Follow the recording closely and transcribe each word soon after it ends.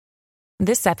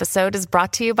This episode is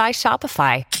brought to you by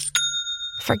Shopify.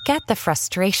 Forget the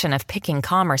frustration of picking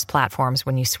commerce platforms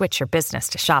when you switch your business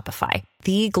to Shopify,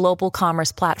 the global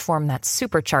commerce platform that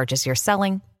supercharges your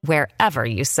selling wherever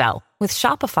you sell. With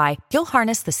Shopify, you'll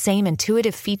harness the same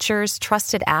intuitive features,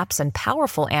 trusted apps, and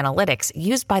powerful analytics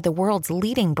used by the world's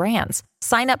leading brands.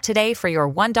 Sign up today for your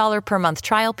 $1 per month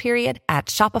trial period at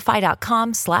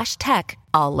shopify.com/tech,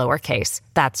 all lowercase.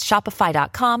 That's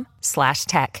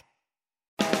shopify.com/tech.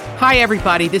 Hi,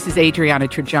 everybody. This is Adriana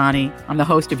Trajani. I'm the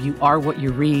host of You Are What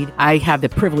You Read. I have the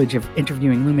privilege of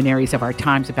interviewing luminaries of our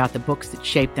times about the books that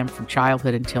shaped them from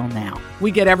childhood until now.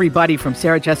 We get everybody from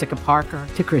Sarah Jessica Parker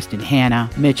to Kristen Hanna,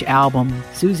 Mitch Albom,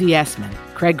 Susie Essman,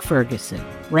 Craig Ferguson,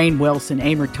 Rainn Wilson,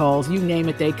 Amor Tolls, you name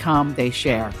it, they come, they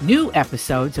share. New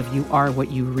episodes of You Are What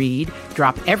You Read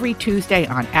drop every Tuesday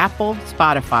on Apple,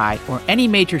 Spotify, or any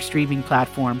major streaming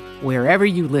platform wherever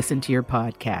you listen to your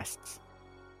podcasts.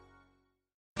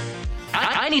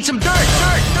 I need some dirt.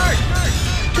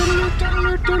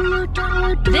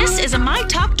 This is a My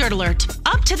Talk Dirt Alert.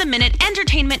 Up to the minute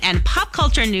entertainment and pop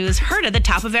culture news heard at the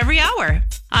top of every hour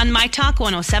on My Talk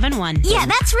 107.1. Yeah,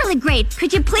 that's really great.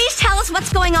 Could you please tell us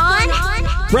what's going on?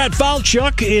 Brad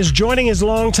Falchuk is joining his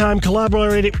longtime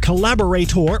collaborator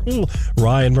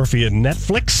Ryan Murphy at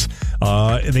Netflix.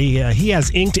 He has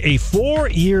inked a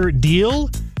 4-year deal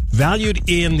valued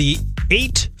in the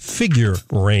 8-figure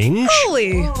range.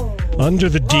 Holy! Under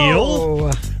the deal,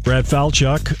 Brad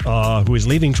Falchuk, who is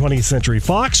leaving 20th Century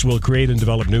Fox, will create and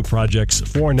develop new projects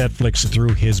for Netflix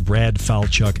through his Brad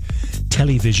Falchuk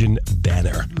television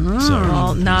banner.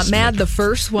 Well, not mad. The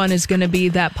first one is going to be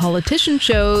that politician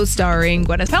show starring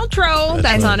Gwyneth Paltrow.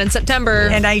 That's on in September.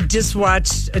 And I just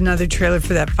watched another trailer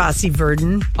for that Fosse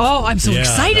Verdon. Oh, I'm so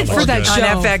excited for that show.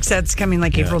 On FX, that's coming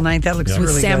like April 9th. That looks really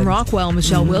With good. Sam Rockwell,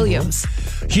 Michelle Williams.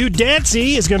 Hugh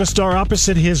Dancy is going to star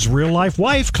opposite his real-life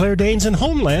wife, Claire Danes, in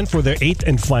Homeland for their 8th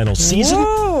and final season.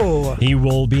 Whoa. He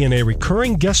will be in a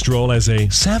recurring guest role as a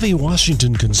savvy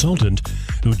Washington consultant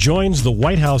who joins the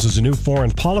White House as a new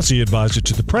foreign policy advisor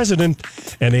to the president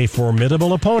and a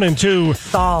formidable opponent to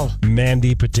Saul.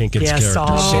 Mandy Patinkin's character. Saul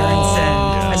Berenson.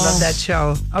 I love that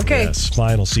show. Okay. Yes,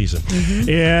 final season.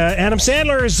 Adam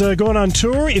Sandler is going on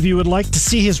tour. If you would like to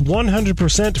see his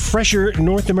 100% fresher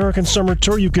North American summer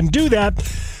tour, you can do that.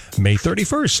 May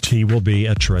 31st, he will be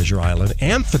at Treasure Island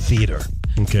Amphitheater.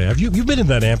 Okay, have you've been in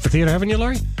that amphitheater, haven't you,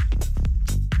 Laurie?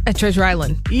 At Treasure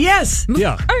Island. Yes.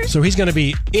 Yeah. So he's going to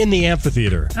be in the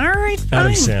amphitheater. All right, fine.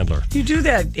 Adam Sandler. You do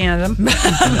that, Adam.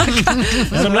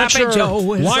 And I'm not sure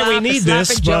why we need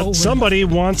this, but somebody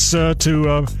wants to,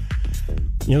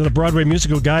 the Broadway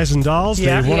musical Guys and Dolls,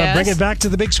 they want to bring it back to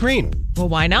the big screen. Well,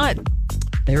 why not?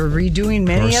 They were redoing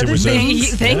many other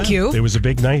things. Thank you. It was a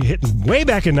big night hit way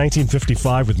back in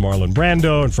 1955 with Marlon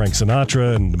Brando and Frank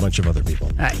Sinatra and a bunch of other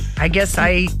people. I guess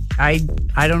I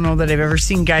don't know that I've ever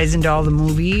seen Guys and Doll the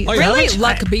movie. Oh, you Really? haven't?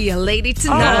 Luck be a lady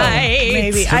tonight.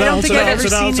 Maybe. I don't think I've ever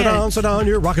seen it. Sit down,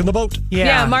 you're rocking the boat.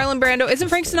 Yeah, Marlon Brando. Isn't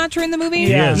Frank Sinatra in the movie?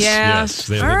 Yes.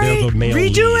 They're All right, the male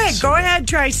redo leads. it. Go ahead,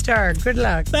 TriStar. Good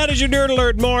luck. That is your Nerd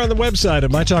Alert. More on the website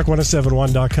at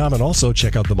mytalk1071.com and also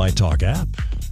check out the MyTalk app.